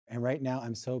And right now,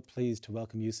 I'm so pleased to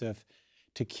welcome Yusuf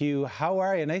to Q. How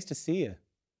are you? Nice to see you.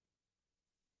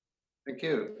 Thank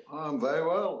you. I'm very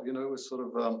well. We're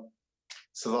sort of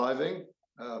surviving.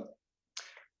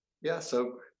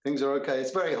 So things are okay.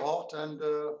 It's very hot, and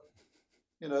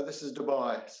this is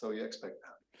Dubai, so you expect that.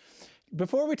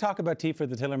 Before we talk about Tea for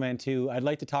the Tillerman 2, I'd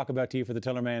like to talk about Tea for the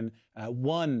Tillerman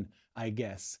 1, I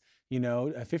guess.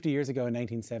 50 years ago in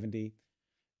 1970.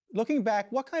 Looking back,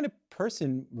 what kind of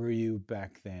person were you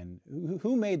back then?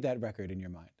 Who made that record in your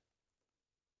mind?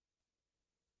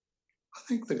 I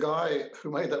think the guy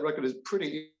who made that record is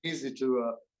pretty easy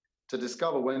to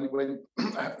discover when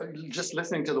just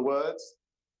listening to the words,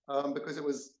 because it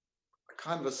was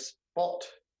kind of a spot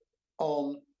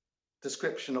on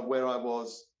description of where I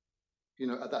was,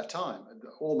 at that time. And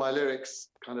all my lyrics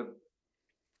kind of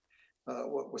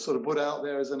were sort of put out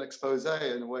there as an expose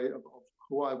in a way of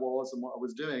who I was and what I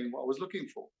was doing, what I was looking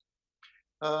for.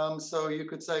 So you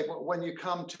could say, well, when you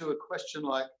come to a question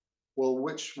like, well,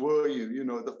 which were you,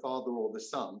 the father or the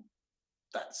son?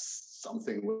 That's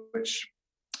something which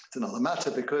it's another matter,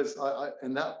 because I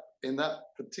in that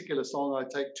particular song, I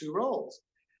take two roles.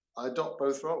 I adopt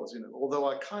both roles, although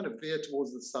I kind of veer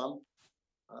towards the son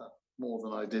more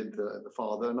than I did the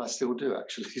father, and I still do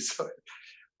actually. So,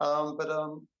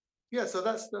 so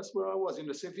that's where I was.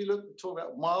 So if you talk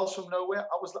about miles from nowhere,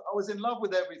 I was in love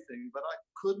with everything, but I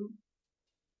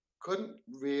couldn't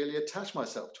really attach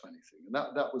myself to anything, and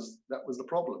that was the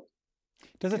problem.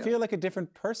 Does it feel like a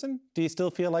different person? Do you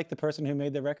still feel like the person who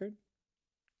made the record?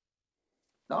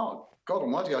 No, God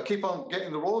almighty, I keep on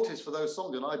getting the royalties for those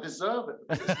songs, and I deserve it.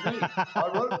 It's me.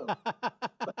 I wrote them.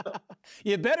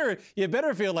 You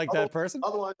better feel like that person.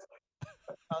 Otherwise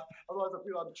I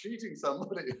feel I'm cheating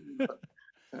somebody.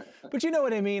 But you know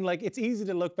what I mean? Like, it's easy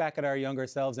to look back at our younger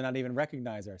selves and not even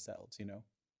recognize ourselves,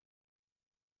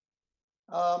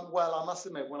 Well, I must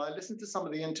admit, when I listened to some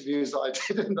of the interviews that I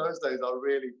did in those days, I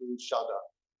really did shudder.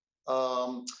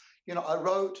 I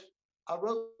wrote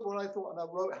what I thought, and I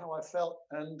wrote how I felt,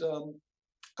 and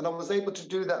I was able to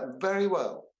do that very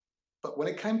well. But when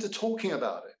it came to talking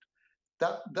about it,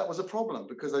 that was a problem,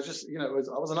 because I just, I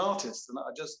was an artist, and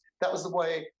that was the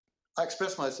way I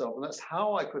expressed myself, and that's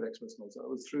how I could express myself,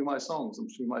 was through my songs and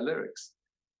through my lyrics.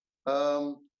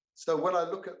 So when I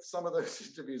look at some of those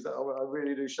interviews, that I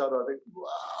really do shudder. I think,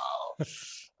 wow,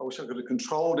 I wish I could have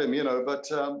controlled him, but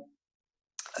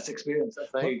that's experience,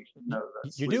 that's age.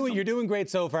 That's you're doing great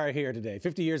so far here today.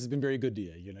 50 years has been very good to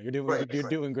you. You're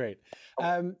doing great.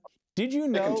 Did you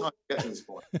know? Time to get to this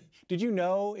point. Did you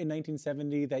know in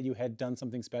 1970 that you had done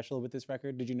something special with this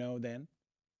record? Did you know then?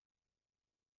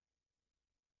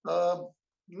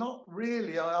 Not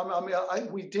really.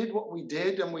 We did what we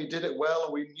did, and we did it well,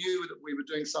 and we knew that we were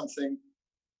doing something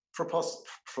for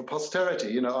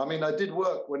posterity. I did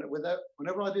work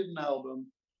whenever I did an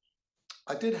album.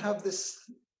 I did have this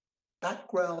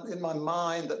background in my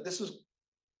mind that this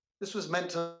was meant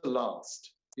to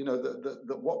last.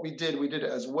 That what we did it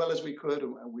as well as we could,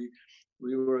 and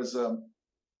we were as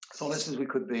honest as we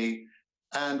could be,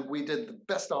 and we did the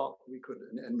best art we could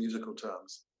in musical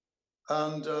terms.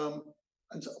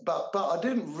 But I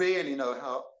didn't really know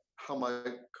how my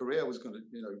career was going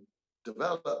to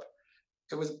develop.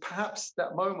 It was perhaps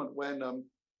that moment when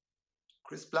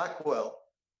Chris Blackwell,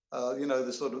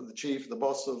 the chief, the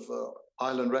boss of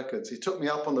Island Records, he took me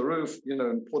up on the roof,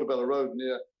 in Portobello Road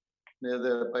near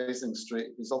their Basing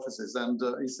Street, his offices, and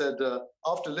he said,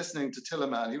 after listening to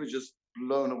Tillerman, he was just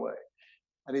blown away,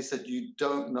 and he said, "You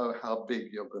don't know how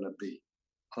big you're going to be."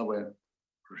 I went,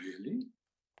 "Really?"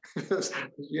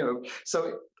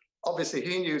 So obviously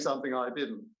he knew something I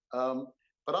didn't,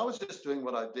 but I was just doing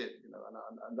what I did,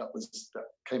 and that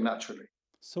came naturally.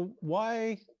 So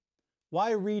why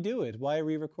redo it? Why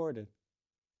re-record it?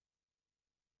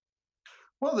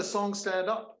 Well, the songs stand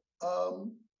up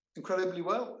incredibly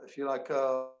well, if you like.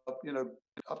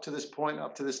 Up to this point,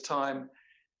 up to this time,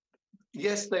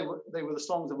 yes, they were the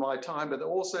songs of my time, but they're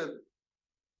also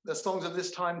the songs of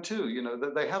this time too.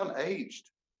 That they haven't aged.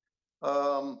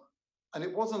 And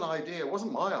it was an idea. It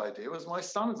wasn't my idea. It was my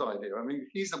son's idea.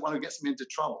 He's the one who gets me into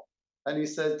trouble. And he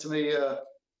said to me, well,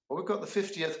 we've got the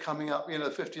 50th coming up, the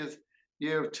 50th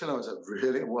year of Tillerman. I said,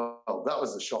 really? Well, that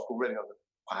was a shock already. I was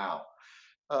like, wow.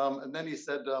 And then he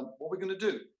said, what are we going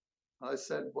to do? I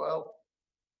said, well,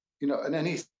 and then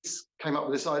he came up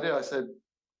with this idea. I said,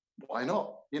 why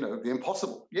not? The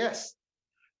impossible. Yes.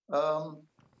 But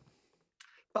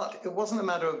it wasn't a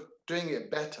matter of doing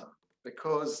it better,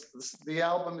 because the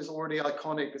album is already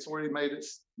iconic. It's already made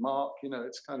its mark.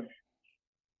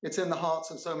 It's in the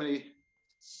hearts of so many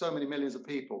millions of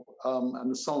people. And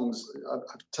the songs have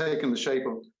taken the shape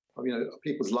of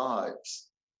people's lives.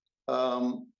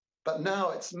 But now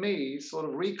it's me sort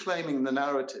of reclaiming the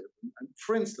narrative. And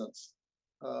for instance,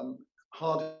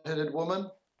 hard-headed woman.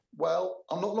 Well,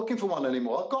 I'm not looking for one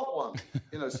anymore. I've got one,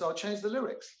 so I changed the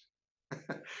lyrics.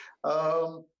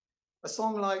 A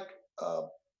song like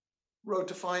Road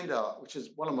to Find Out, which is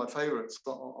one of my favorites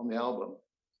on the album.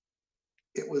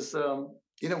 It was,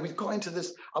 we've got into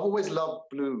this. I've always loved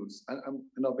blues, and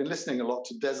I've been listening a lot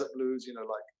to desert blues,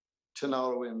 like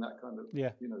Tenaro and that kind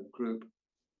of, group.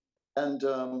 And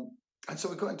so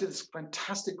we got into this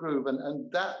fantastic groove,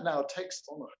 and that now takes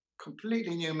on a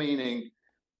completely new meaning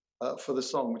for the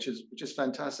song, which is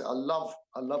fantastic. I love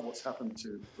what's happened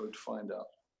to Road to Find Out.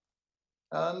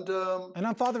 And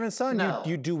on Father and Son, now,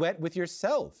 you duet with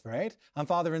yourself, right? On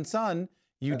Father and Son,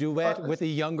 you duet with a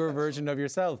younger version of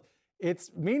yourself.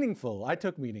 It's meaningful. I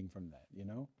took meaning from that,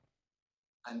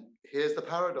 And here's the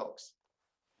paradox.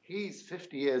 He's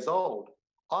 50 years old.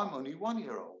 I'm only 1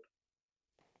 year old.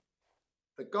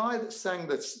 The guy that sang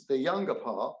the younger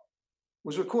part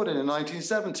was recorded in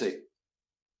 1970.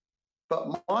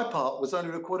 But my part was only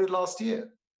recorded last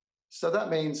year. So that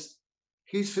means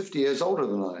he's 50 years older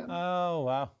than I am. Oh,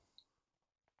 wow.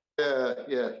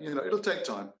 Yeah, it'll take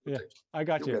time. I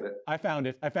got you. Get it. I found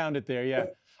it there, yeah.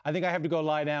 I think I have to go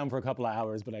lie down for a couple of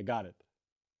hours, but I got it.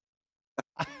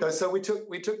 So we took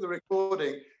the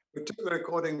recording. We took the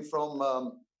recording from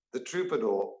the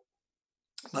Troubadour,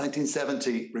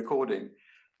 1970 recording,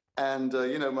 and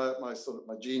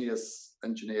my genius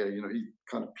engineer, he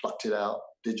kind of plucked it out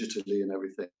digitally and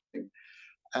everything,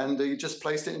 and he just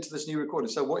placed it into this new recording.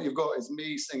 So what you've got is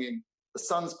me singing the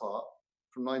son's part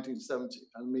from 1970,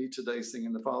 and me today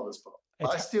singing the father's part.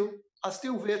 But I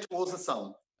still veer towards the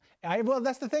son. Well,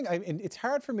 that's the thing. It's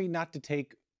hard for me not to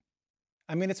take.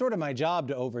 It's sort of my job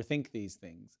to overthink these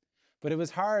things, but it was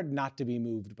hard not to be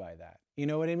moved by that. You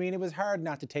know what I mean? It was hard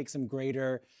not to take some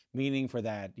greater meaning for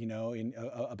that,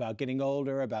 about getting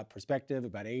older, about perspective,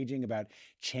 about aging, about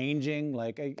changing.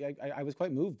 Like, I was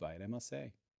quite moved by it, I must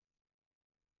say.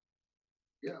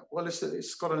 Yeah, well,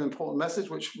 it's got an important message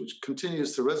which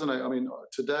continues to resonate.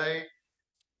 Today,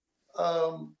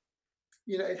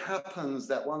 it happens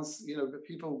that once, the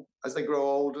people, as they grow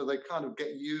older, they kind of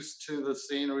get used to the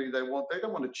scenery. They don't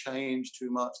want to change too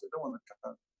much. They don't want to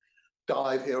kind of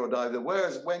dive here or dive there.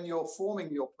 Whereas when you're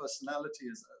forming your personality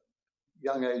as a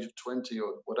young age of 20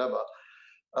 or whatever,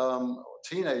 or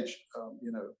teenage,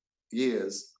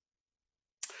 years,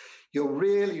 you're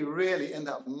really, really in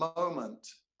that moment,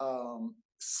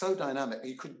 so dynamic.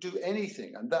 You could do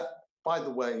anything. And that, by the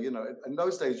way, in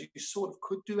those days, you sort of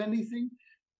could do anything.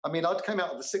 I'd come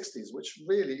out of the 60s, which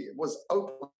really was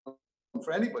open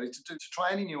for anybody to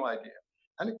try any new idea.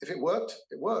 And if it worked,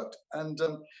 it worked. And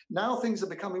now things are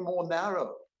becoming more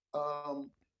narrow.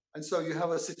 And so you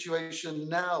have a situation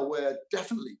now where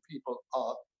definitely people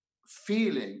are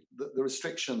feeling the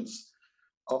restrictions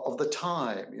of the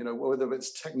time, whether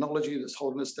it's technology that's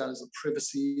holding us down as a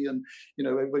privacy, and,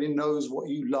 everybody knows what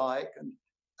you like,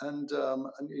 and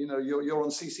you're on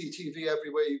CCTV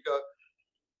everywhere you go.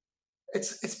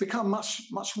 It's become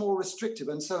much more restrictive,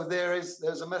 and so there's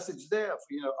a message there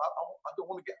for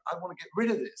I want to get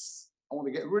rid of this. I want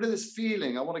to get rid of this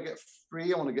feeling. I want to get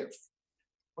free. I want to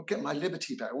get my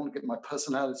liberty back. I want to get my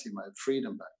personality, my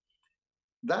freedom back.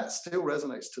 That still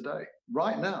resonates today,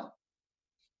 right now.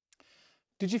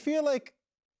 Did you feel like,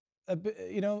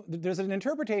 there's an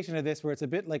interpretation of this where it's a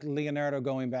bit like Leonardo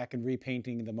going back and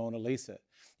repainting the Mona Lisa.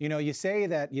 You say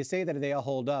that they all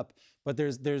hold up, but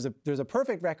there's a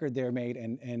perfect record there made,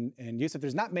 and Yusuf,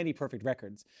 there's not many perfect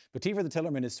records, but Tea for the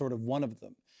Tillerman is sort of one of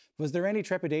them. Was there any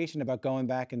trepidation about going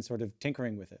back and sort of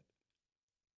tinkering with it?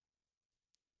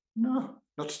 No,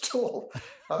 not at all.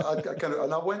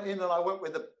 I went in and I went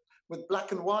with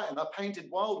black and white, and I painted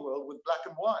Wild World with black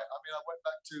and white. I went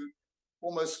back to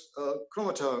almost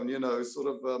chromatone, sort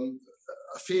of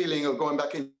a feeling of going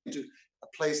back into a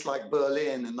place like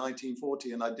Berlin in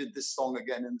 1940, and I did this song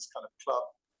again in this kind of club,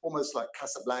 almost like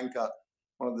Casablanca,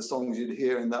 one of the songs you'd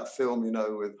hear in that film,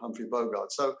 with Humphrey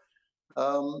Bogart. So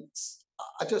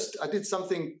I did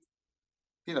something,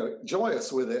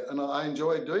 joyous with it, and I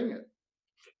enjoyed doing it.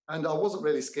 And I wasn't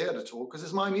really scared at all, because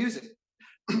it's my music.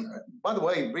 By the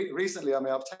way, recently,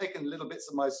 I've taken little bits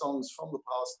of my songs from the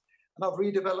past, and I've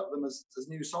redeveloped them as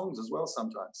new songs as well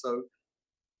sometimes. So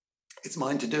it's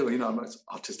mine to do, it's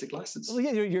artistic license. Well,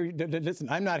 yeah, listen,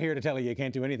 I'm not here to tell you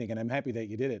can't do anything, and I'm happy that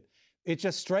you did it. It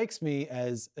just strikes me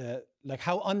as like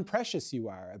how unprecious you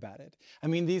are about it.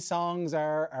 These songs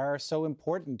are so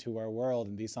important to our world,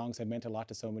 and these songs have meant a lot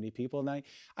to so many people. And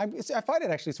I find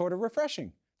it actually sort of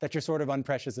refreshing that you're sort of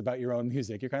unprecious about your own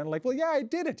music. You're kind of like, well, yeah, I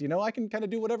did it. I can kind of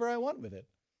do whatever I want with it.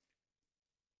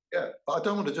 Yeah, but I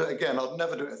don't want to do it again. I'll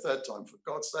never do it a third time. For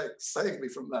God's sake, save me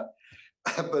from that.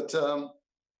 but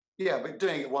yeah, but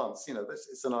doing it once,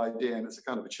 it's an idea and it's a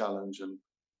kind of a challenge, and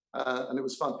it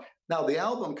was fun. Now the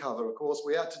album cover, of course,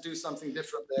 we had to do something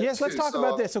different there Yes, let's too. talk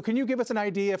about this. So can you give us an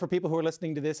idea for people who are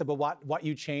listening to this about what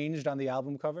you changed on the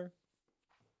album cover?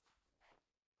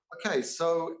 Okay,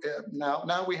 so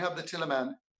now we have the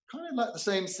Tillerman, kind of like the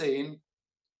same scene,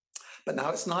 but now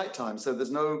it's nighttime, so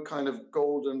there's no kind of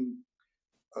golden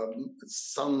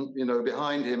sun,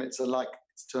 behind him. It's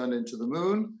it's turned into the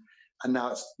moon, and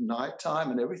now it's nighttime,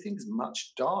 and everything's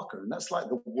much darker, and that's like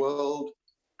the world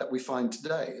that we find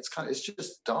today. It's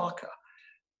just darker.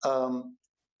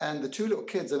 And the two little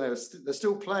kids, they're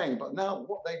still playing, but now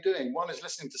what they're doing, one is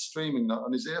listening to streaming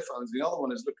on his earphones, the other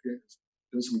one is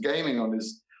doing some gaming on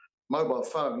his mobile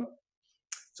phone.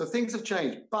 So things have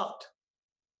changed, but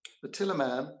the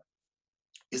Tillerman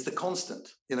is the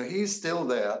constant. He's still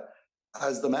there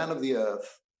as the man of the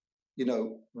earth,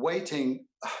 waiting,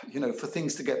 for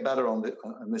things to get better on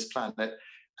this planet.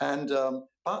 And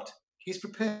but he's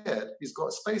prepared. He's got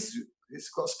a spacesuit. He's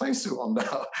got a spacesuit on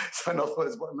now. So in other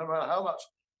words, no matter how much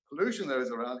pollution there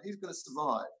is around, he's going to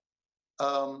survive.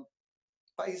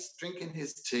 But he's drinking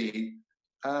his tea,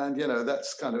 and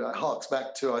that's kind of harks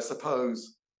back to, I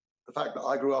suppose, the fact that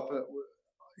I grew up,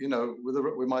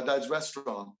 with my dad's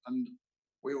restaurant, and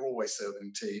we were always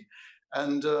serving tea,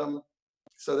 and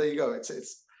so there you go.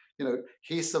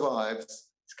 He survives.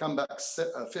 He's come back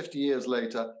 50 years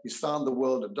later. He's found the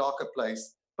world a darker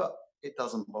place, but it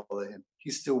doesn't bother him.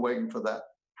 He's still waiting for that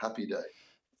happy day.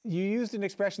 You used an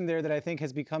expression there that I think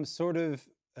has become sort of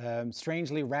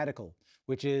strangely radical,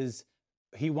 which is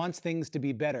he wants things to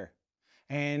be better.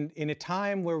 And in a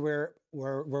time where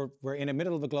we're in the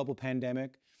middle of a global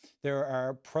pandemic, there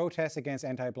are protests against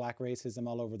anti-Black racism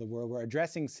all over the world. We're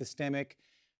addressing systemic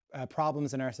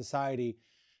problems in our society.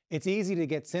 It's easy to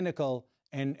get cynical,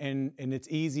 and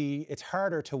it's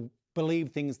harder to believe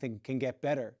things can get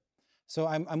better. So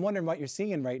I'm wondering what you're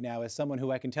seeing right now as someone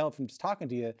who I can tell from just talking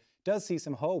to you does see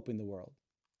some hope in the world.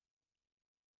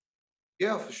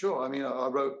 Yeah, for sure. I mean, I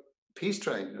wrote Peace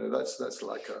Train. That's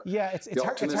like a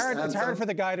it's hard for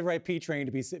the guy to write Peace Train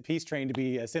to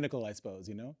be cynical, I suppose.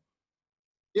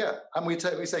 Yeah, and we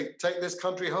say take this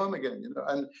country home again.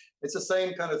 And it's the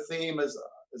same kind of theme as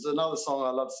another song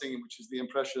I love singing, which is the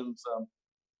Impressions.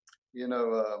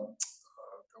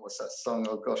 What's that song?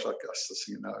 Oh gosh, I still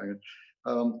sing it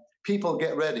now. People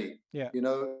get ready. Yeah.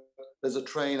 There's a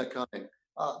train coming.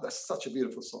 That's such a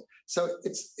beautiful song. So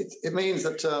it means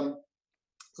that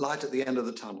light at the end of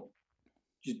the tunnel.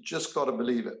 You just got to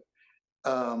believe it,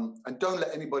 and don't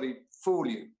let anybody fool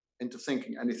you into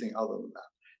thinking anything other than that,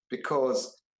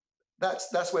 because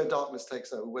that's where darkness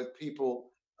takes over, where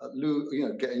people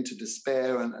get into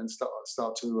despair and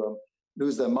start to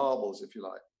lose their marbles, if you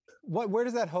like. Where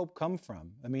does that hope come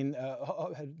from? I mean,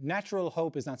 natural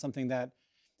hope is not something that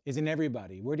is in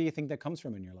everybody. Where do you think that comes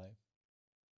from in your life?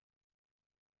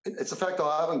 It's the fact that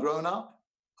I haven't grown up.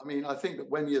 I mean, I think that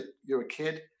when you're a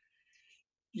kid,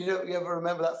 you ever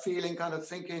remember that feeling, kind of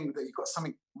thinking that you've got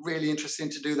something really interesting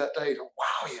to do that day?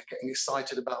 Wow, you're getting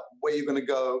excited about where you're going to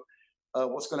go,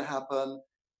 what's going to happen,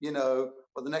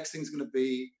 what the next thing's going to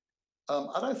be.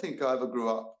 I don't think I ever grew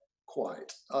up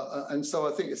quite, and so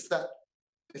I think it's that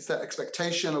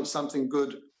expectation of something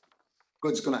good's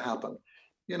going to happen.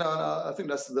 And I think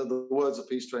that's the words of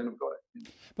Peace Train have got it.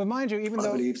 But mind you, even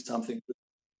though I believe something,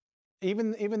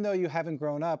 even though you haven't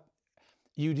grown up,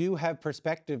 you do have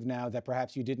perspective now that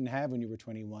perhaps you didn't have when you were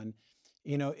 21.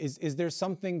 Is there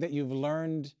something that you've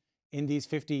learned in these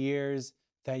 50 years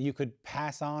that you could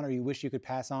pass on, or you wish you could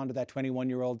pass on to that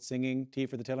 21-year-old singing Tea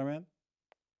for the Tillerman?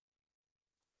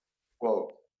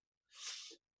 Whoa.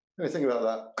 Let me think about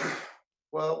that.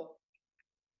 Well,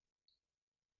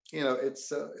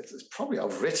 it's probably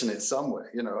I've written it somewhere.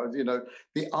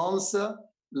 The answer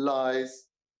lies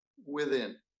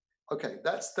within. Okay,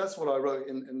 that's what I wrote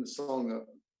in the song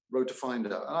Road to Find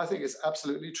Out, and I think it's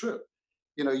absolutely true.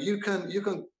 You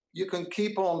can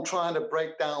keep on trying to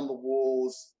break down the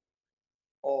walls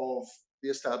of the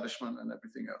establishment and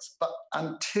everything else, but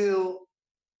until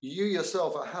you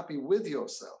yourself are happy with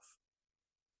yourself,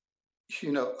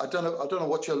 I don't know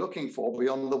what you're looking for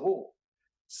beyond the wall.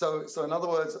 So in other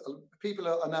words, people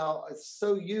are now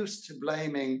so used to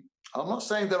blaming. I'm not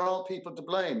saying there aren't people to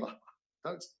blame.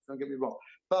 Don't get me wrong.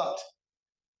 But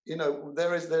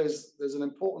there's an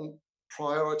important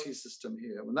priority system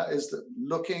here, and that is that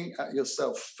looking at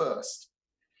yourself first.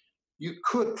 You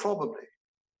could probably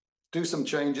do some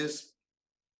changes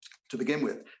to begin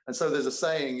with, and so there's a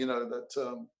saying,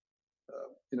 that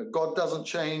God doesn't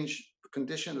change the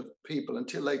condition of people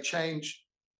until they change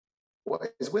what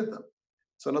is with them.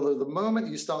 So in other words, the moment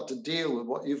you start to deal with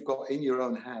what you've got in your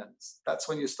own hands, that's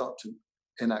when you start to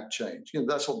enact change.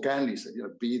 That's what Gandhi said,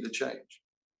 be the change.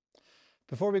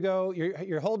 Before we go,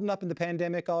 you're holding up in the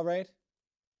pandemic, all right?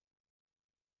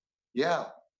 Yeah,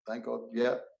 thank God.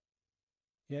 Yeah.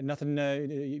 Yeah, nothing.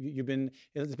 You've been.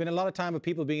 There's been a lot of time of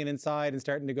people being inside and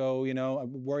starting to go.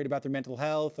 Worried about their mental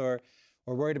health or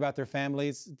worried about their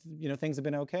families. Things have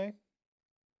been okay.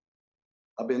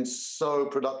 I've been so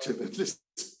productive in this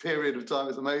period of time.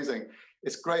 It's amazing.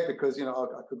 It's great because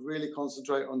I could really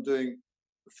concentrate on doing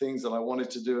the things that I wanted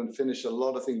to do and finish a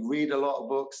lot of things, read a lot of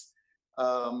books,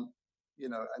 and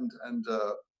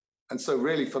so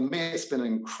really for me it's been an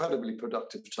incredibly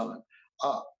productive time.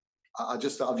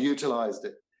 I've utilized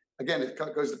it. Again, it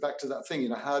goes back to that thing.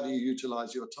 How do you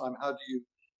utilize your time? How do you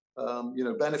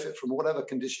benefit from whatever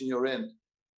condition you're in?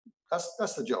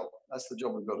 That's the job. That's the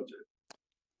job we've got to do.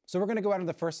 So we're going to go out on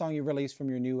the first song you released from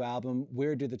your new album,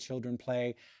 Where Do the Children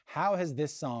Play? How has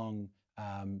this song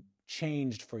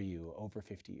changed for you over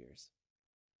 50 years?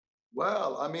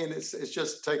 Well, I mean, it's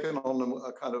just taken on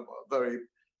a kind of very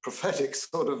prophetic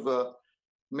sort of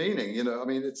meaning. I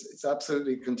mean, it's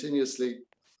absolutely continuously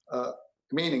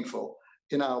meaningful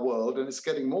in our world, and it's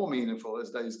getting more meaningful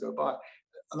as days go by.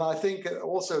 And I think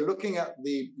also looking at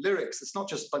the lyrics, it's not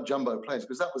just about jumbo planes,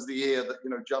 because that was the year that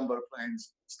jumbo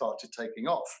planes started taking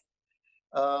off.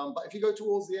 But if you go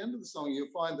towards the end of the song, you'll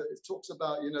find that it talks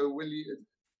about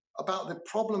about the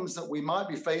problems that we might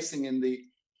be facing in the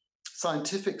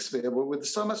scientific sphere, with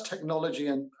so much technology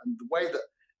and the way that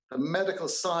the medical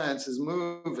science is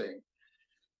moving.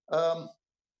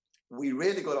 We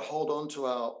really got to hold on to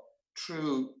our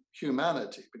true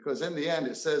humanity, because in the end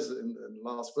it says in the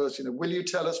last verse, will you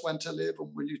tell us when to live, or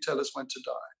will you tell us when to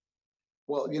die?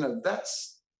 Well,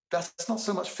 that's not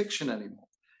so much fiction anymore.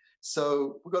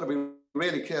 So we've got to be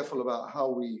really careful about how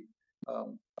we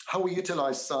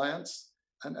utilize science,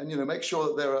 and make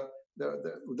sure that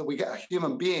that we get a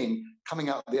human being coming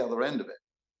out the other end of it.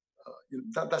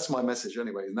 That's my message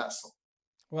anyway in that song.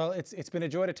 Well, it's been a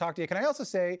joy to talk to you. Can I also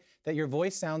say that your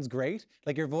voice sounds great?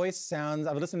 Like your voice sounds.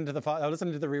 I was listening to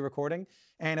the re-recording,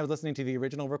 and I was listening to the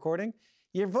original recording.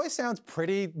 Your voice sounds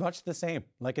pretty much the same.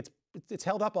 Like it's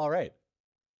held up all right.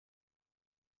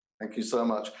 Thank you so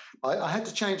much. I had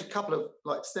to change a couple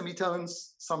of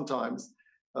semitones sometimes,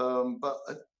 but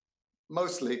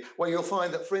mostly. Well, you'll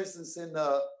find that, for instance, in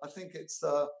I think it's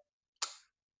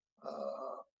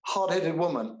Hard-Headed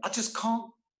Woman. I just can't.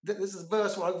 This is a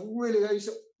verse where I used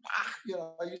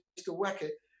to whack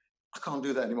it. I can't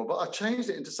do that anymore. But I changed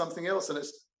it into something else, and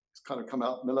it's kind of come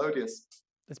out melodious.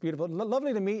 That's beautiful.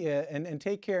 Lovely to meet you, and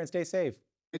take care and stay safe.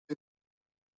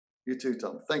 You too,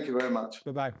 Tom. Thank you very much.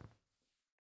 Bye-bye.